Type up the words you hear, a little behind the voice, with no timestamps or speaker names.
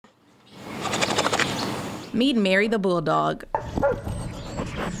Meet Mary the Bulldog.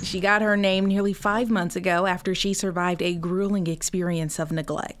 She got her name nearly 5 months ago after she survived a grueling experience of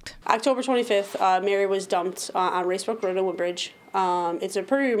neglect. October 25th, Mary was dumped on Racebrook Road in Woodbridge. It's a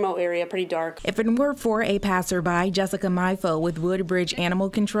pretty remote area, pretty dark. If it weren't for a passerby, Jessica Mifo with Woodbridge Animal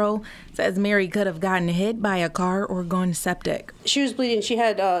Control says Mary could have gotten hit by a car or gone septic. She was bleeding. She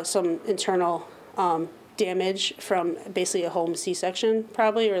had some internal damage from basically a home C-section,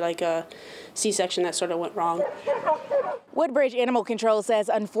 probably, or like a C-section that sort of went wrong. Woodbridge Animal Control says,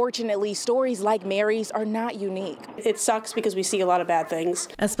 unfortunately, stories like Mary's are not unique. It sucks because we see a lot of bad things.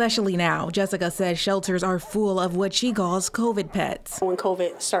 Especially now, Jessica says shelters are full of what she calls COVID pets. When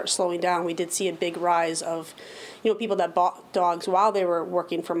COVID starts slowing down, we did see a big rise of, people that bought dogs while they were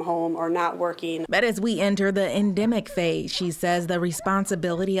working from home or not working. But as we enter the endemic phase, she says the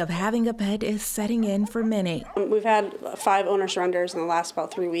responsibility of having a pet is setting in for many. We've had 5 owner surrenders in the last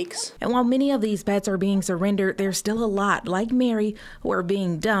about 3 weeks. And while many of these pets are being surrendered, there's still a lot, like Mary, who are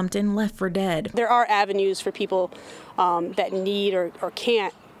being dumped and left for dead. There are avenues for people that need or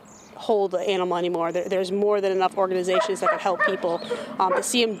can't hold the animal anymore. There's more than enough organizations that can help people. To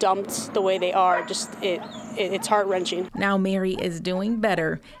see them dumped the way they are, it's heart-wrenching. Now Mary is doing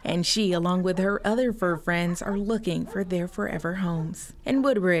better, and she, along with her other fur friends, are looking for their forever homes. In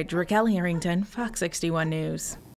Woodbridge, Raquel Harrington, Fox 61 News.